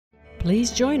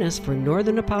Please join us for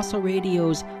Northern Apostle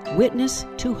Radio's Witness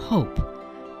to Hope,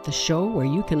 the show where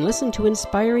you can listen to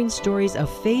inspiring stories of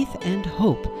faith and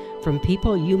hope from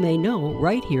people you may know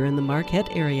right here in the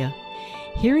Marquette area.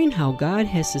 Hearing how God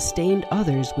has sustained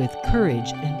others with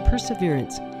courage and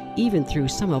perseverance, even through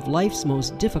some of life's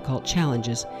most difficult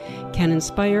challenges, can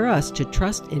inspire us to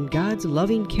trust in God's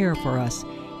loving care for us,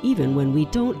 even when we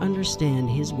don't understand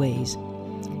His ways.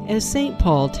 As St.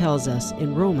 Paul tells us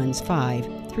in Romans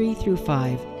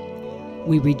 5:3-5,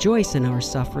 we rejoice in our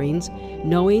sufferings,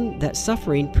 knowing that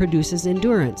suffering produces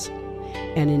endurance,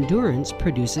 and endurance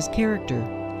produces character,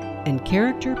 and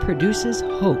character produces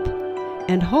hope.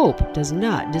 And hope does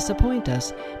not disappoint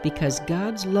us, because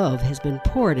God's love has been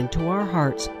poured into our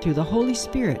hearts through the Holy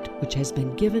Spirit, which has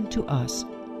been given to us.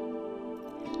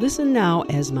 Listen now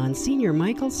as Monsignor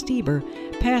Michael Stieber,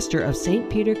 pastor of St.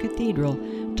 Peter Cathedral,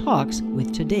 talks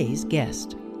with today's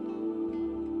guest.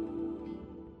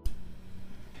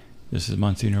 This is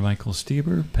Monsignor Michael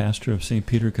Stieber, pastor of St.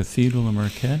 Peter Cathedral in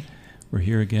Marquette. We're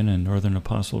here again in Northern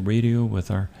Apostle Radio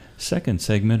with our second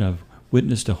segment of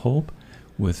Witness to Hope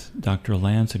with Dr.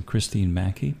 Lance and Christie and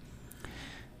Maki.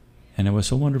 And it was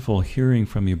so wonderful hearing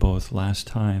from you both last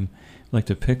time. I'd like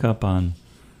to pick up on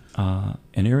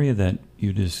an area that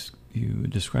you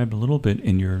described a little bit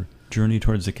in your journey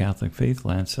towards the Catholic faith,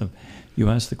 Lance. You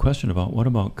asked the question about what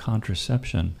about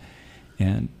contraception?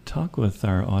 And talk with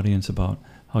our audience about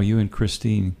how you and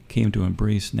Christine came to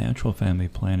embrace natural family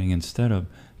planning instead of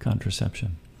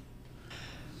contraception.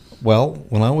 Well,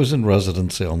 when I was in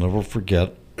residency, I'll never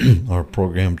forget, our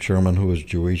program chairman, who was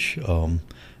Jewish,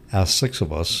 asked 6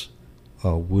 of us,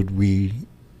 would we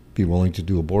be willing to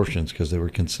do abortions, because they were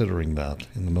considering that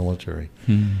in the military.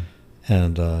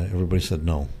 And everybody said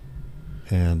no.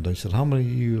 And I said, how many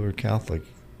of you are Catholic?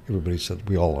 Everybody said,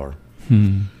 we all are.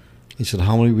 He said,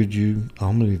 how many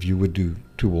of you would do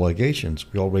 2 ligations?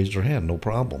 We all raised our hand, no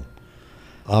problem.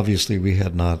 Obviously, we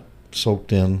had not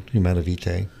soaked in Humana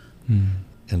Vitae.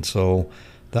 And so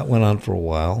that went on for a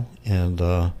while. And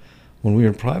when we were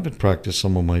in private practice,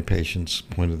 some of my patients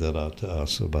pointed that out to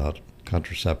us about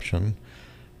contraception.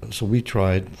 So we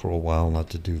tried for a while not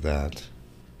to do that.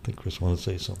 I think Chris wanted to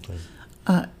say something.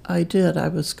 I did. I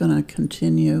was going to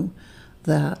continue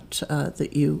that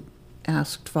you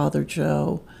asked Father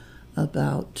Joe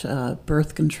about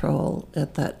birth control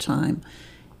at that time.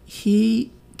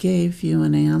 He gave you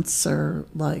an answer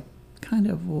like kind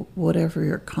of whatever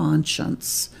your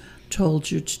conscience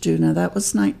told you to do. Now, that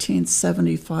was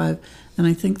 1975, and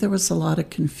I think there was a lot of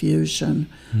confusion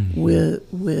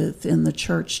within the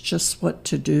church just what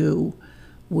to do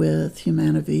with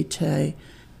Humana Vitae.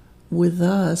 With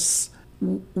us,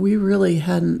 we really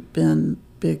hadn't been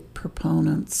big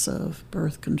proponents of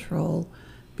birth control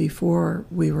before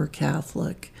we were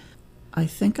Catholic. I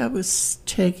think I was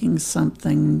taking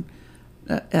something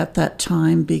at that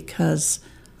time because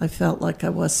I felt like I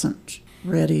wasn't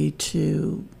ready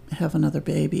to have another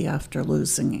baby after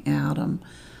losing Adam.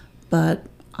 But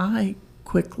I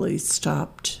quickly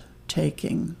stopped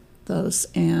taking those,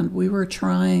 and we were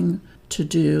trying to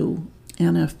do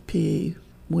NFP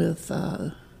with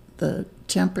the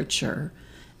temperature.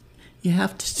 You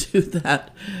have to do that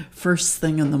first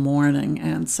thing in the morning,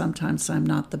 and sometimes I'm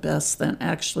not the best then.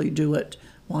 Actually do it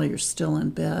while you're still in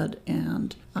bed,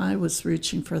 and I was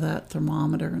reaching for that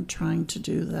thermometer and trying to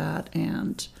do that,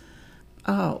 and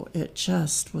it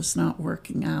just was not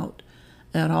working out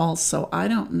at all. So I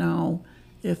don't know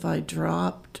if I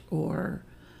dropped or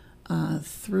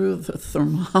threw the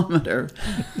thermometer,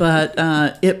 but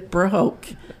it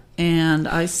broke, and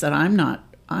I said, I'm not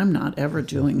ever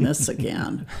doing this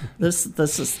again.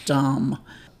 This is dumb.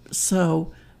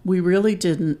 So we really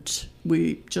didn't.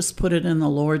 We just put it in the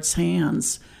Lord's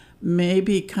hands,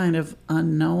 maybe kind of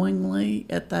unknowingly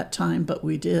at that time, but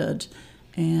we did.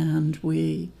 And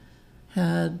we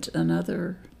had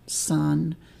another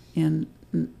son, and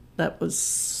that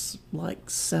was like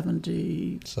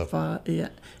 75.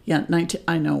 Yeah, 19.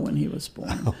 I know when he was born.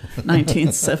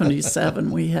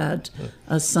 1977, we had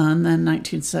a son. Then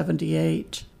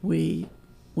 1978, we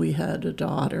had a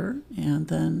daughter, and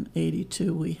then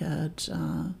 82, we had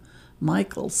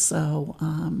Michael. So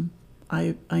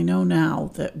I know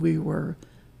now that we were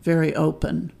very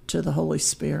open to the Holy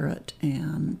Spirit,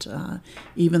 and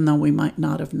even though we might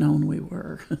not have known we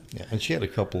were. Yeah, and she had a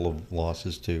couple of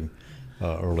losses too,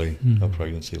 early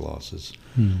pregnancy losses.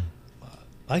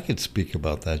 I could speak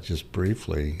about that just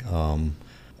briefly.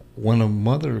 When a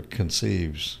mother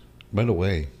conceives, right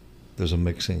away, there's a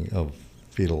mixing of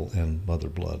fetal and mother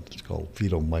blood. It's called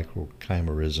fetal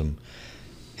microchimerism.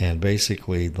 And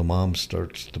basically, the mom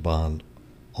starts to bond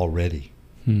already,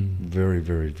 very,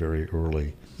 very, very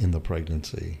early in the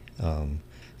pregnancy.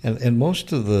 And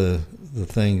most of the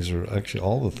things, or actually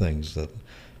all the things that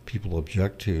people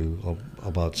object to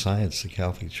about science, the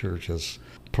Catholic Church has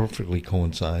perfectly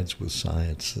coincides with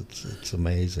science. It's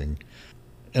amazing.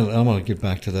 And I'm going to get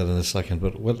back to that in a second,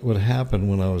 but what happened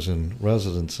when I was in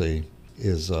residency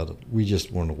is we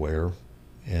just weren't aware.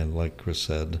 And like Chris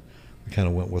said, we kind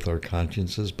of went with our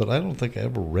consciences. But I don't think I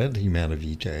ever read Humana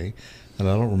Vitae, and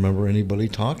I don't remember anybody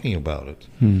talking about it.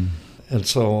 And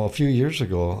so a few years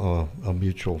ago, a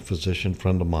mutual physician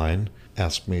friend of mine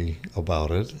asked me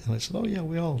about it, and I said, "Oh yeah,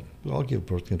 we all give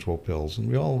birth control pills, and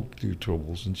we all do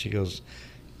tubals." And she goes,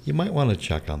 "You might want to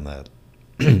check on that."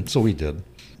 So we did.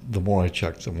 The more I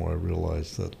checked, the more I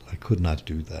realized that I could not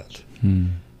do that.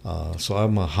 So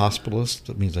I'm a hospitalist.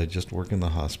 That means I just work in the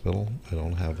hospital. I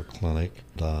don't have a clinic.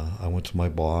 I went to my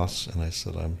boss and I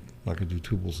said, "I'm not going to do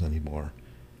tubals anymore."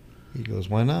 He goes,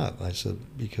 "Why not?" I said,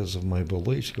 "Because of my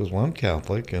beliefs." He goes, "Well, I'm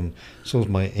Catholic, and so is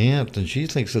my aunt, and she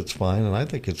thinks it's fine, and I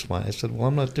think it's fine." I said, "Well,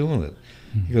 I'm not doing it."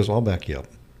 He goes, "Well, I'll back you up."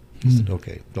 I said,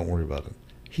 "Okay, don't worry about it."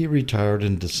 He retired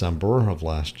in December of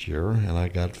last year, and I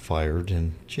got fired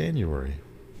in January.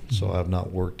 So I've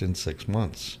not worked in 6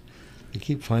 months. They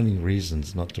keep finding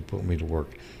reasons not to put me to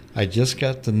work. I just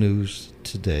got the news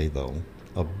today, though.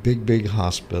 A big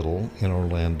hospital in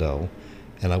Orlando,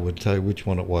 and I would tell you which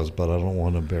one it was, but I don't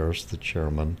want to embarrass the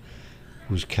chairman,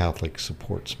 who's Catholic,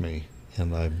 supports me.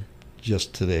 And I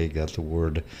just today got the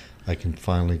word I can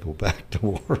finally go back to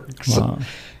work. Wow. So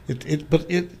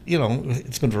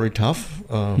it's been very tough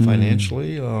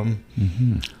financially.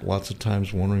 Lots of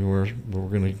times wondering where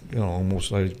we're going to,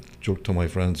 almost I joke to my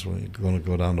friends, we're going to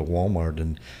go down to Walmart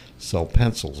and sell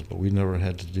pencils, but we never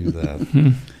had to do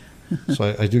that.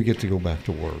 So I do get to go back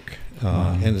to work.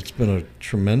 And it's been a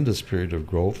tremendous period of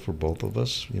growth for both of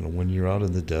us. When you're out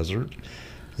in the desert,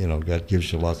 God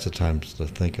gives you lots of time to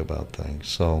think about things.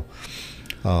 So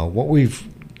what we've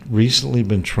recently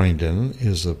been trained in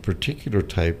is a particular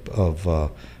type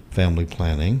of family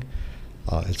planning.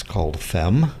 It's called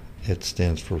FEM. It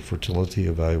stands for Fertility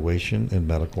Evaluation and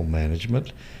Medical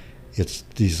Management. It's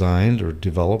designed or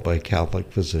developed by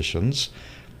Catholic physicians.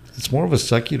 It's more of a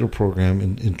secular program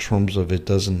in terms of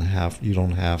you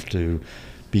don't have to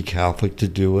be Catholic to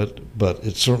do it, but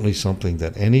it's certainly something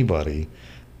that anybody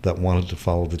that wanted to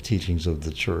follow the teachings of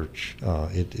the Church,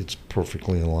 it's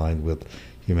perfectly in line with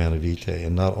Humana Vitae.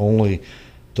 And not only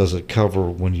does it cover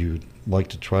when you'd like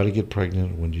to try to get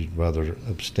pregnant, when you'd rather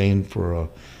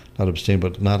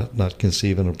not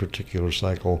conceive in a particular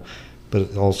cycle, but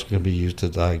it also can be used to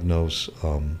diagnose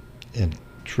and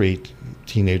treat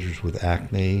teenagers with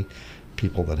acne,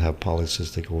 people that have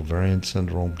polycystic ovarian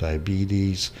syndrome,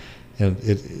 diabetes, and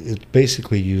it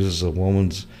basically uses a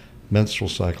woman's menstrual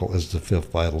cycle as the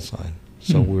fifth vital sign.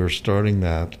 So we're starting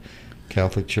that.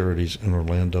 Catholic Charities in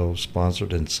Orlando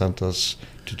sponsored and sent us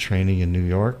to training in New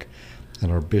York,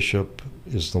 and our bishop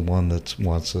is the one that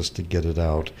wants us to get it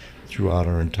out throughout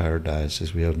our entire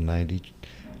diocese. We have 90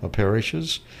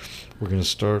 parishes. We're going to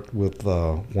start with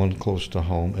one close to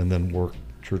home and then work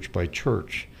church by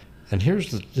church. And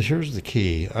here's the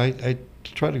key. I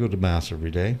try to go to Mass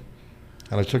every day,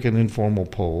 and I took an informal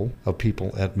poll of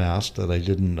people at Mass that I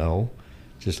didn't know.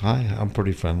 Just, "Hi, I'm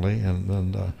pretty friendly," and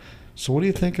then "So what do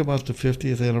you think about the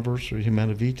 50th anniversary of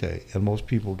Humana Vitae?" And most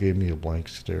people gave me a blank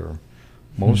stare.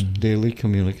 Most daily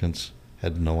communicants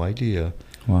had no idea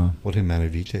what Humana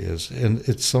Vitae is. And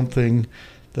it's something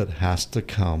that has to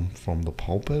come from the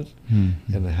pulpit,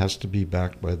 and it has to be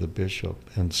backed by the bishop.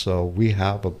 And so we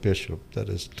have a bishop that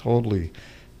is totally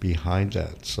behind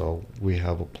that. So we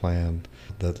have a plan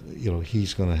that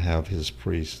he's going to have his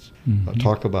priests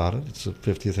talk about it. It's the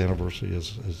 50th anniversary,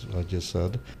 as I just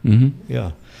said.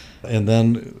 Yeah. And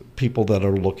then people that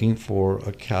are looking for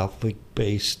a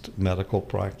Catholic-based medical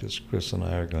practice, Chris and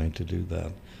I are going to do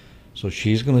that. So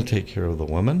she's going to take care of the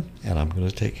women, and I'm going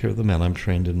to take care of the men. I'm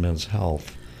trained in men's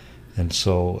health. And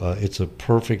so it's a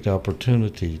perfect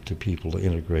opportunity to people to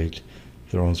integrate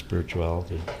their own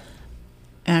spirituality.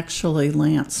 Actually,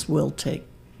 Lance will take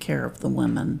care of the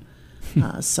women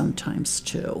sometimes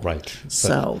too. Right.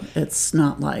 So it's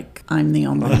not like I'm the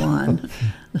only one.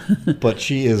 But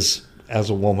she is, as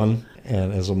a woman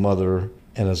and as a mother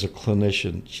and as a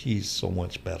clinician, she's so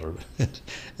much better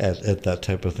at that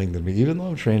type of thing than me. Even though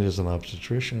I'm trained as an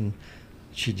obstetrician,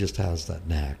 she just has that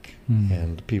knack.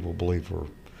 And people believe her,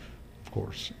 of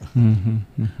course.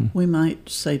 We might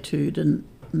say, too, you didn't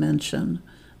mention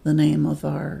the name of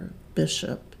our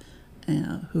bishop,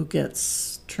 who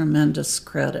gets tremendous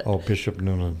credit. Oh, Bishop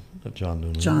Noonan, John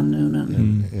Noonan. John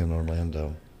Noonan. In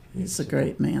Orlando. He's a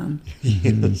great man. He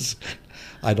is.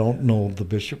 I don't know the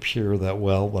Bishop Shearer that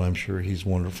well, but I'm sure he's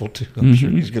wonderful too. I'm sure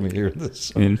he's going to hear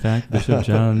this. In fact, Bishop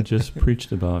John just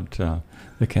preached about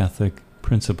the Catholic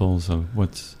principles of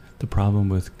what's the problem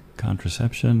with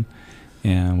contraception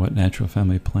and what natural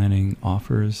family planning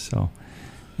offers. So,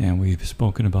 and we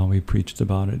preached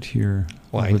about it here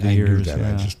over the years. Knew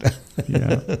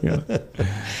that.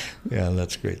 Yeah,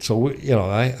 that's great. So,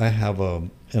 I have and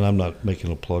I'm not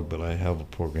making a plug, but I have a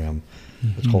program.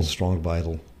 It's called Strong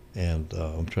Vital. And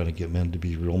I'm trying to get men to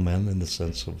be real men in the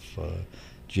sense of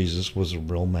Jesus was a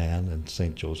real man and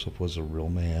St. Joseph was a real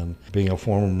man. Being a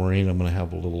former Marine, I'm going to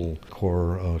have a little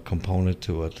core component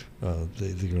to it. They're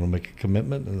going to make a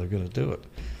commitment and they're going to do it.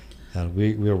 And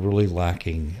we are really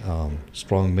lacking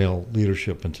strong male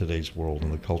leadership in today's world,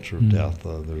 in the culture of death.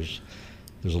 There's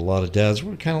a lot of dads,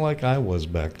 we're kind of like I was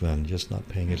back then, just not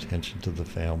paying attention to the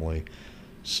family.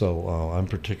 So I'm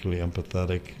particularly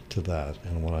empathetic to that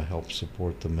and want to help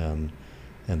support the men,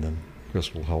 and then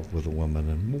Chris will help with the women,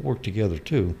 and we'll work together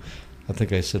too. I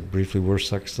think I said briefly we're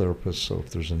sex therapists, so if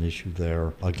there's an issue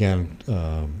there, again,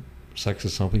 sex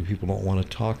is something people don't want to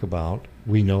talk about.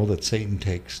 We know that Satan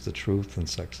takes the truth, and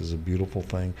sex is a beautiful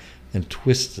thing, and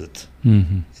twists it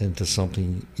into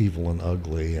something evil and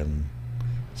ugly, and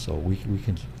so we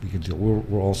can deal.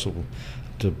 We're also,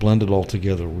 to blend it all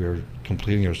together, we're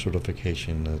completing our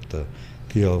certification at the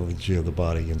Theology of the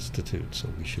Body Institute, so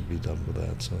we should be done with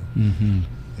that. So,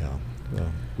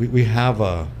 we have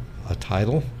a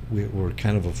title. We're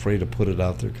kind of afraid to put it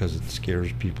out there because it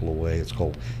scares people away. It's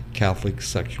called Catholic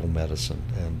Sexual Medicine,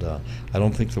 and I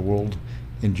don't think the world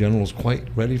in general is quite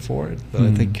ready for it, but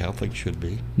I think Catholics should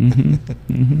be.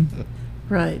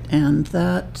 Right, and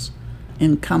that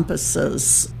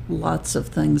encompasses lots of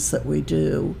things that we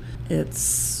do.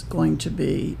 It's going to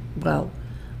be,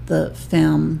 the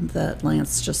FEM that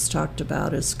Lance just talked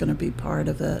about is going to be part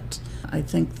of it. I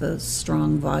think the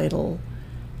Strong Vital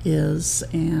is,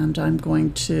 and I'm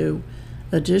going to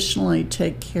additionally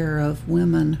take care of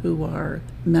women who are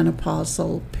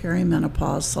menopausal,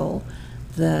 perimenopausal,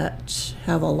 that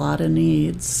have a lot of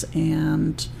needs,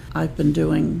 and I've been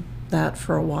doing that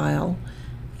for a while,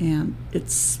 and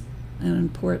it's an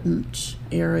important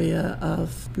area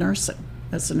of nursing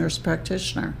as a nurse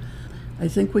practitioner. I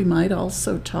think we might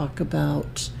also talk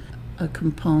about a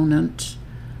component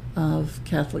of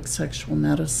Catholic sexual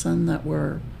medicine that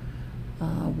we're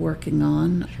working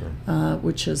on,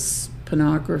 which is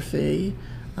pornography.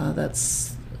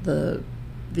 That's the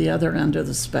other end of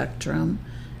the spectrum,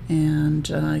 and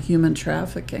human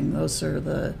trafficking. Those are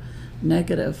the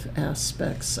negative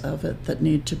aspects of it that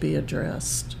need to be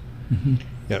addressed.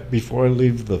 Yeah, before I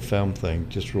leave the FEM thing,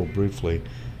 just real briefly,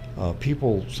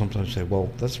 people sometimes say, well,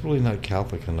 that's really not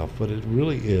Catholic enough, but it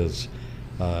really is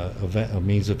a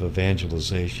means of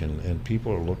evangelization, and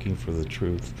people are looking for the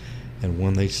truth. And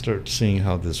when they start seeing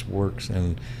how this works,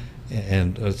 and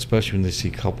especially when they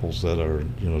see couples that are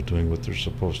doing what they're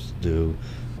supposed to do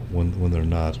when they're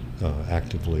not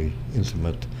actively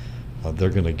intimate, they're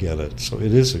going to get it. So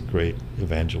it is a great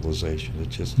evangelization.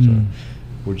 It's just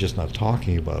we're just not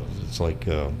talking about it. It's like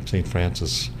St.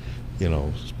 Francis,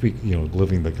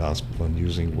 living the gospel and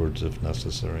using words if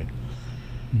necessary.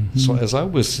 So as I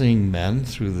was seeing men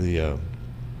through the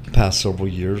past several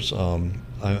years,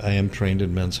 I am trained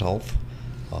in men's health.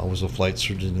 I was a flight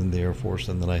surgeon in the Air Force,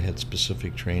 and then I had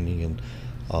specific training and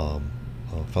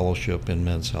fellowship in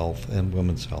men's health and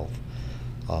women's health.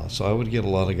 So I would get a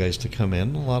lot of guys to come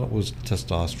in. A lot of it was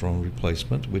testosterone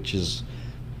replacement, which is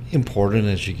important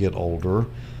as you get older,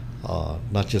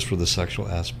 not just for the sexual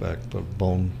aspect, but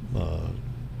bone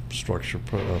structure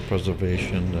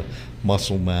preservation,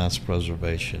 muscle mass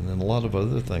preservation, and a lot of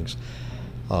other things.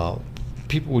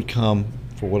 People would come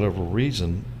for whatever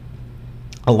reason.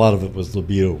 A lot of it was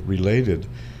libido related,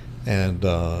 and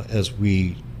as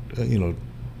we,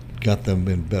 got them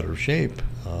in better shape,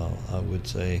 I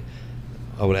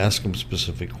would ask them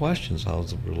specific questions.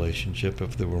 How's the relationship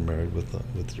if they were married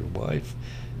with your wife?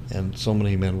 And so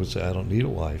many men would say, I don't need a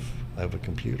wife. I have a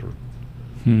computer.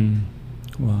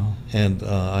 Wow. And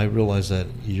I realized that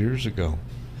years ago.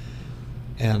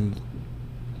 And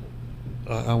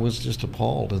I was just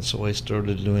appalled. And so I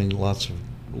started doing lots of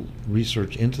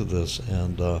research into this,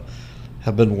 and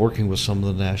have been working with some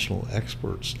of the national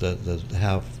experts that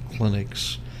have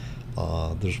clinics.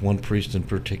 There's one priest in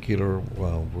particular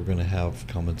we're going to have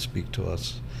come and speak to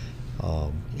us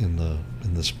in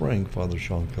the spring, Father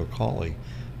Sean Kilcawley,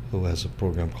 who has a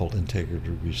program called Integrity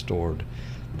Restored.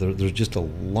 There's just a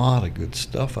lot of good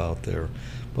stuff out there,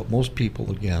 but most people,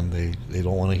 again, they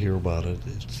don't want to hear about it.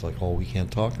 It's like, oh, we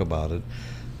can't talk about it.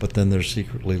 but then they're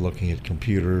secretly looking at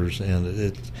computers,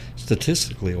 and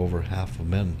statistically over half of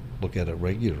men look at it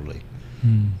regularly.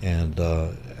 And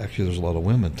actually there's a lot of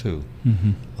women too,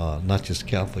 not just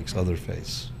Catholics, other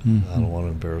faiths. I don't want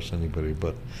to embarrass anybody,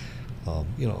 but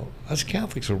us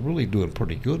Catholics are really doing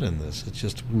pretty good in this. It's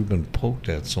just we've been poked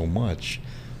at so much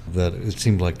that it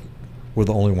seems like we're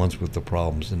the only ones with the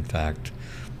problems. In fact,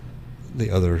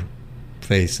 the other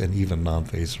faiths and even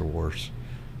non-faiths are worse.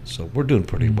 So we're doing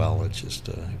pretty well. It's just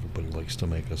everybody likes to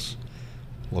make us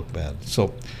look bad.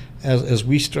 So as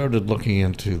we started looking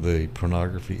into the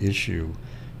pornography issue,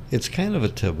 it's kind of a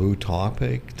taboo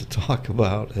topic to talk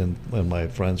about. And my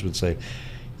friends would say,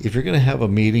 if you're going to have a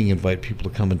meeting, invite people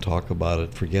to come and talk about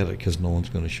it, forget it, because no one's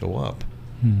going to show up.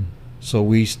 So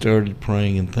we started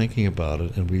praying and thinking about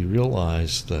it, and we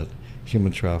realized that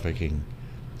human trafficking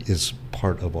is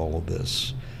part of all of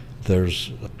this.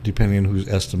 There's, depending on whose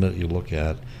estimate you look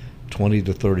at, 20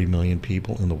 to 30 million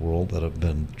people in the world that have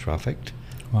been trafficked.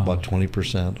 Wow. About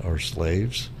 20% are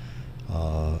slaves.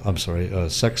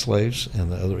 Sex slaves,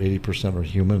 and the other 80% are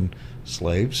human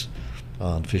slaves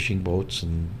on fishing boats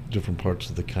in different parts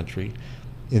of the country.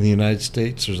 In the United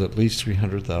States, there's at least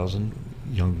 300,000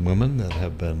 young women that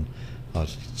have been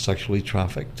sexually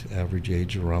trafficked, average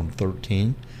age around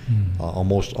 13.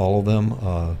 Almost all of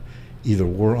them either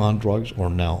were on drugs or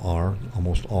now are.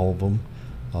 Almost all of them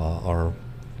are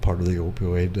part of the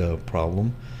opioid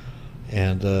problem.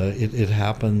 And it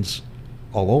happens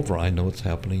all over. I know it's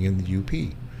happening in the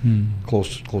UP,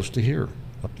 close to here.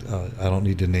 I don't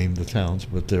need to name the towns,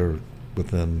 but they're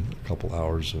within a couple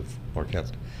hours of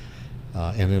Marquette.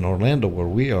 And in Orlando, where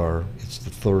we are, it's the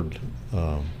third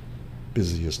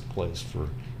busiest place for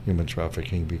human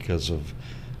trafficking because of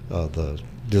the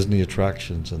Disney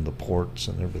attractions and the ports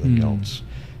and everything else.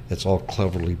 It's all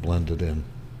cleverly blended in.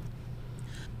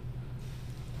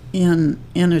 In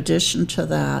addition to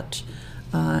that,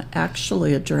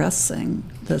 actually addressing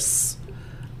this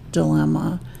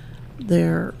dilemma,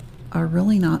 there are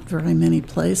really not very many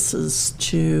places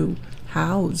to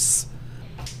house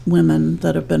women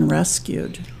that have been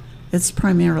rescued. It's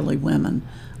primarily women.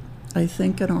 I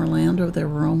think in Orlando there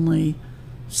were only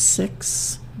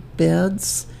 6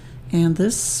 beds, and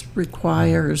this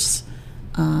requires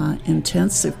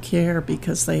intensive care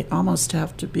because they almost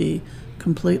have to be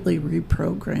completely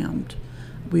reprogrammed.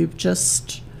 We've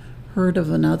just heard of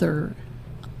another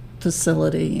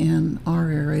facility in our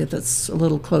area that's a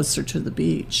little closer to the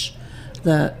beach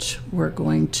that we're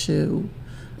going to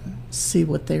see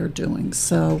what they're doing.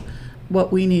 So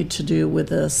what we need to do with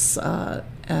this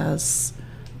as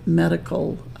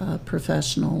medical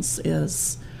professionals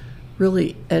is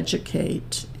really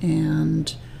educate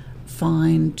and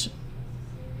find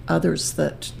others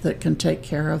that can take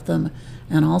care of them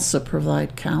and also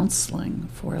provide counseling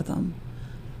for them.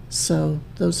 So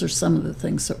those are some of the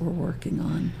things that we're working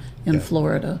on in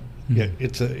Florida. Yeah,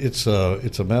 it's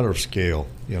a matter of scale.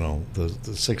 The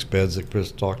 6 beds that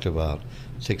Chris talked about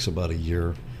takes about a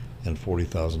year and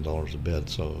 $40,000 a bed.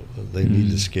 So they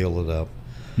need to scale it up.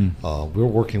 We're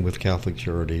working with Catholic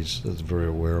Charities that's very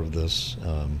aware of this.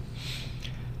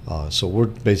 So we're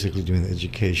basically doing the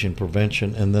education,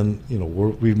 prevention, and then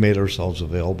we've made ourselves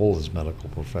available as medical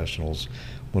professionals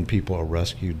when people are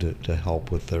rescued to help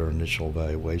with their initial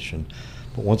evaluation.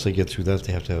 But once they get through that,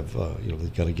 they have to have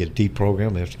they've got to get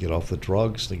deprogrammed. They have to get off the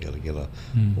drugs. They got to get a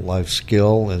life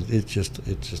skill, and it's just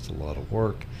a lot of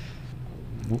work.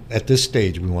 At this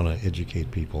stage, we want to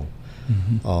educate people.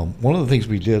 One of the things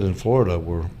we did in Florida,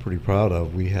 we're pretty proud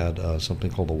of. We had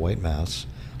something called the White Mass.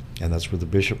 And that's where the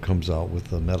bishop comes out with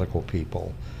the medical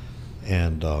people.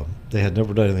 And they had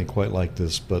never done anything quite like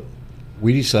this, but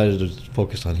we decided to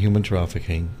focus on human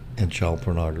trafficking and child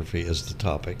pornography as the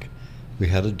topic. We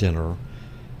had a dinner.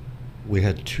 We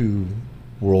had 2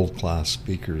 world-class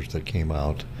speakers that came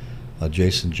out,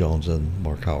 Jason Jones and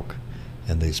Mark Houck,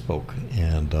 and they spoke.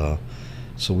 And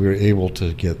so we were able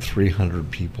to get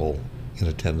 300 people in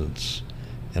attendance,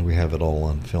 and we have it all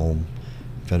on film.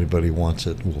 If anybody wants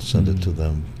it, we'll send it to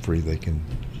them free. They can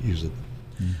use it.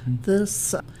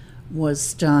 This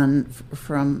was done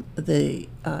from the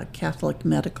Catholic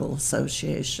Medical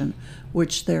Association,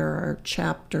 which there are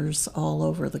chapters all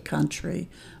over the country,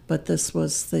 but this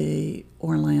was the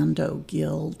Orlando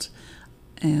Guild,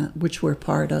 which we're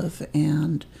part of,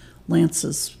 and Lance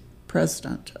is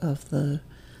president of the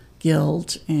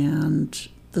Guild, and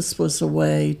this was a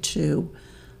way to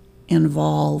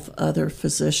involve other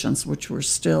physicians, which we're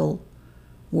still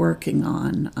working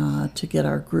on to get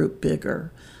our group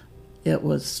bigger. It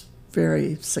was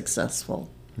very successful.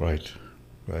 Right,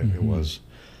 it was.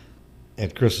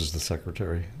 and Chris is the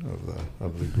secretary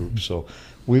of the group. So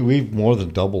we've more than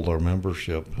doubled our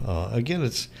membership. Again,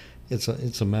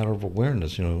 it's a matter of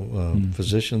awareness.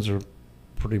 Physicians are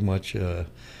pretty much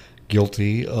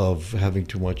guilty of having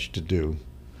too much to do.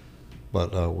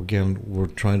 But again, we're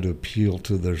trying to appeal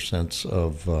to their sense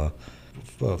of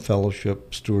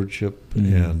fellowship, stewardship,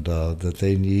 and that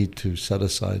they need to set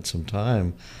aside some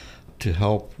time to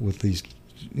help with these,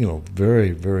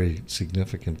 very, very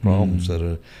significant problems that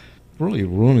are really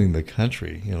ruining the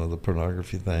country. The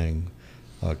pornography thing.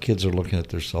 Kids are looking at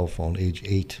their cell phone age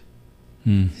 8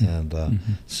 and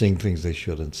seeing things they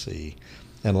shouldn't see.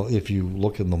 And if you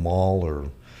look in the mall or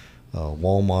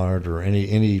Walmart or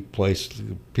any place,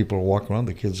 people are walking around.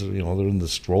 The kids, they're in the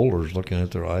strollers looking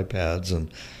at their iPads,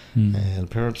 and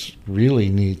parents really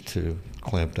need to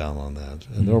clamp down on that.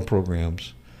 And there are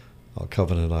programs,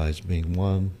 Covenant Eyes being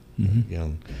one.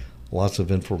 Again, lots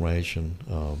of information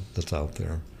that's out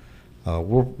there.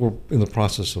 We're in the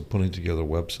process of putting together a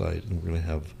website, and we're going to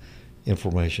have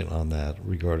information on that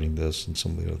regarding this and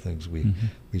some of the other things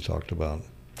we talked about.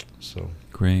 So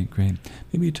great.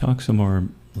 Maybe talk some more,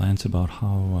 Lance, about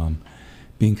how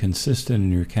being consistent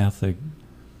in your Catholic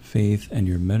faith and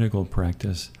your medical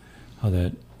practice, how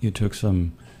that you took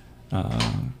some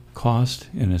cost,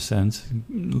 in a sense,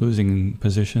 losing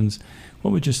positions.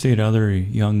 What would you say to other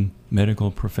young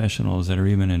medical professionals that are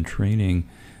even in training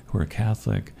who are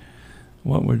Catholic?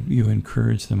 What would you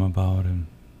encourage them about and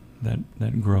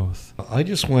that growth? I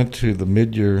just went to the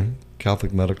mid-year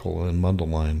Catholic Medical in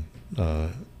Mundelein,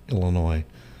 Illinois,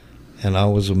 and I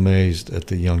was amazed at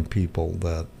the young people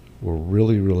that were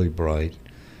really, really bright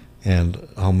and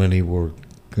how many were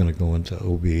going to go into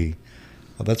OB.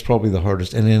 That's probably the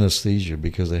hardest, and anesthesia,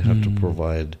 because they have to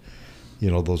provide,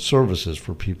 those services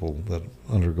for people that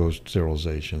undergo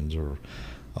sterilizations or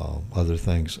other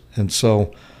things. And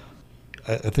so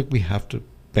I think we have to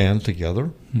band together.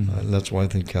 And that's why I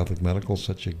think Catholic Medical is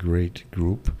such a great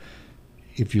group.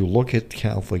 If you look at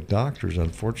Catholic doctors,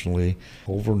 unfortunately,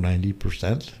 over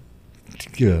 90%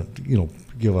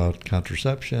 give out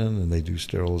contraception and they do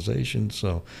sterilization.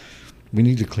 So we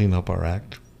need to clean up our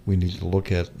act. We need to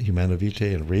look at Humana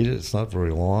Vitae and read it. It's not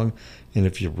very long. And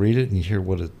if you read it and you hear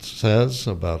what it says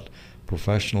about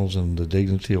professionals and the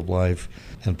dignity of life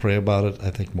and pray about it, I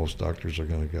think most doctors are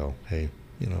going to go, hey,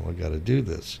 I got to do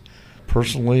this.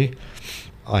 Personally,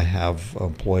 I have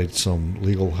employed some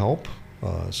legal help.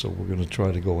 So we're going to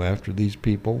try to go after these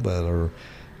people that are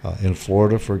in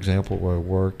Florida, for example, where I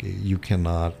work. You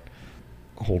cannot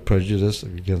hold prejudice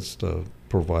against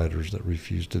providers that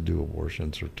refuse to do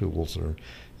abortions or tools or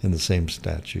in the same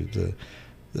statute.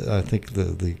 I think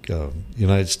the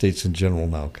United States in general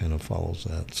now kind of follows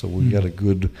that. So we've got a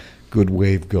good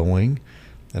wave going,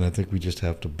 and I think we just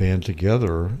have to band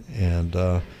together. And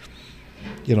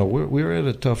we're at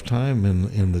a tough time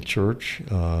in the church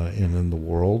and in the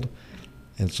world.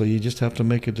 And so you just have to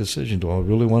make a decision. Do I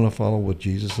really want to follow what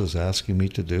Jesus is asking me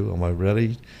to do? Am I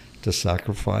ready to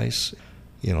sacrifice,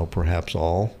 perhaps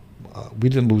all? We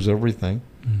didn't lose everything.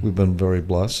 We've been very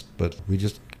blessed, but we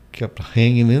just kept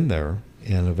hanging in there.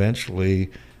 And eventually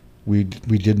we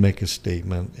did make a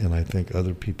statement, and I think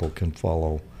other people can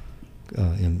follow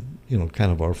in,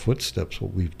 kind of our footsteps,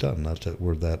 what we've done. Not that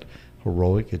we're that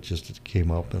heroic. It came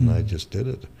up, and I just did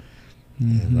it.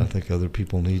 And I think other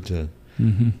people need to,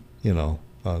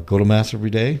 go to Mass every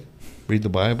day, read the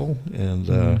Bible,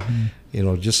 and,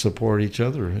 just support each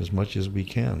other as much as we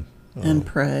can. And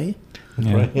pray.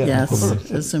 Yeah.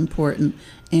 Yes, it's important.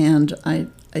 And I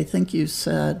think you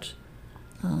said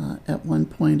at one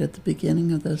point at the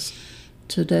beginning of this,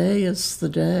 today is the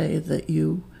day that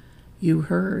you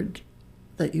heard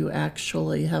that you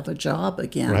actually have a job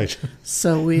again. Right.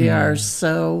 So we are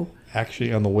so...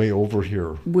 Actually, on the way over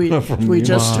here. We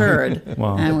just heard,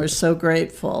 and we're so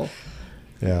grateful.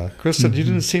 Yeah. Chris said, you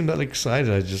didn't seem that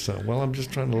excited. I just thought, I'm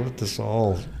just trying to let this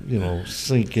all,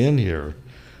 sink in here.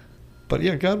 But,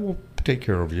 yeah, God will take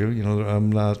care of you.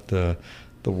 I'm not the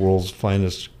world's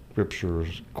finest scripture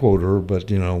quoter, but,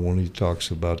 when he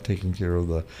talks about taking care of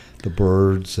the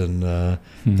birds and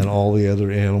all the other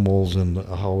animals and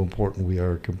how important we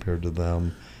are compared to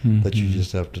them, that you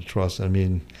just have to trust. I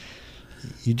mean,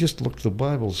 you just look, the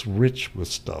Bible's rich with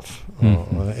stuff,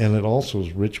 and it also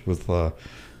is rich with how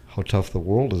tough the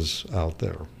world is out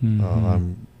there.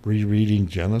 I'm rereading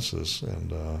Genesis,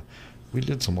 and we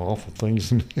did some awful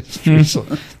things in history, so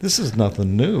this is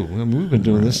nothing new. I mean, we've been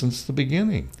doing this since the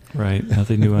beginning. Right,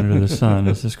 nothing new under the sun,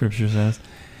 as the Scripture says.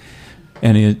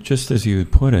 And just as you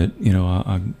put it,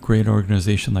 a great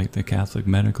organization like the Catholic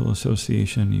Medical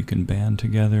Association, you can band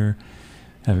together,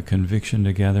 have a conviction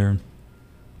together.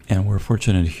 And we're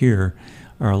fortunate here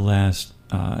our last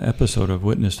episode of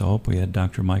Witness to Hope, we had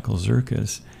Dr. Michael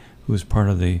Zerkis, who was part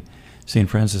of the St.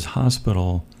 Francis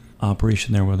Hospital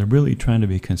operation there, where they're really trying to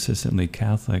be consistently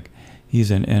Catholic.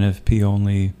 He's an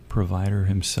NFP-only provider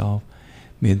himself,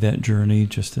 made that journey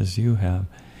just as you have.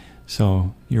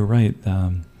 So you're right.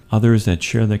 Others that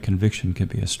share that conviction can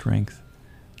be a strength.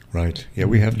 Right. Yeah,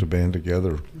 we have to band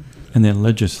together. And then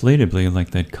legislatively,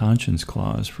 like that conscience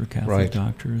clause for Catholic Right.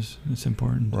 doctors, it's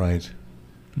important. Right.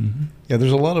 Mm-hmm. Yeah,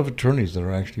 there's a lot of attorneys that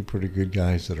are actually pretty good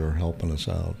guys that are helping us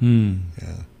out. Mm.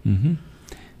 Yeah. Mm-hmm.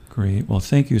 Great. Well,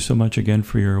 thank you so much again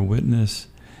for your witness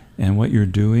and what you're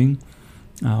doing.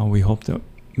 We hope that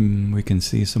we can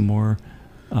see some more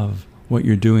of what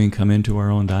you're doing come into our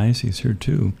own diocese here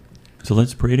too. So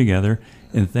let's pray together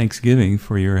in thanksgiving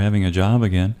for your having a job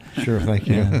again. Sure, thank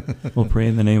you. Yeah. We'll pray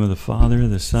in the name of the Father,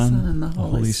 the Son, and the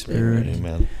Holy Spirit.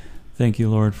 Amen. Thank you,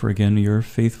 Lord, for, again, your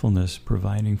faithfulness,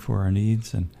 providing for our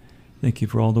needs. And thank you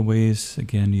for all the ways,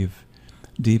 again, you've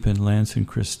deepened Lance and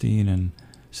Christine and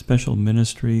special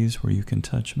ministries where you can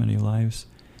touch many lives.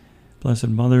 Blessed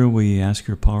Mother, we ask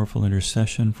your powerful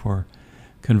intercession for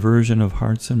conversion of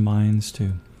hearts and minds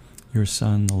to your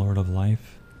Son, the Lord of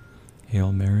life.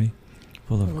 Hail Mary,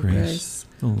 full of grace,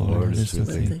 the Lord is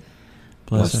with thee.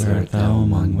 Blessed art thou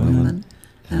among women,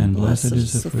 and blessed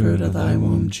is the fruit of thy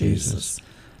womb, Jesus.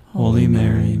 Holy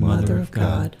Mary, Mother of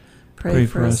God, pray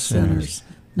for us sinners,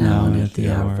 now and at the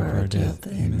hour of our death.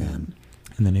 Amen.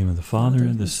 In the name of the Father,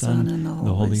 and the Son, and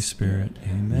the Holy Spirit.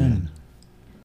 Amen.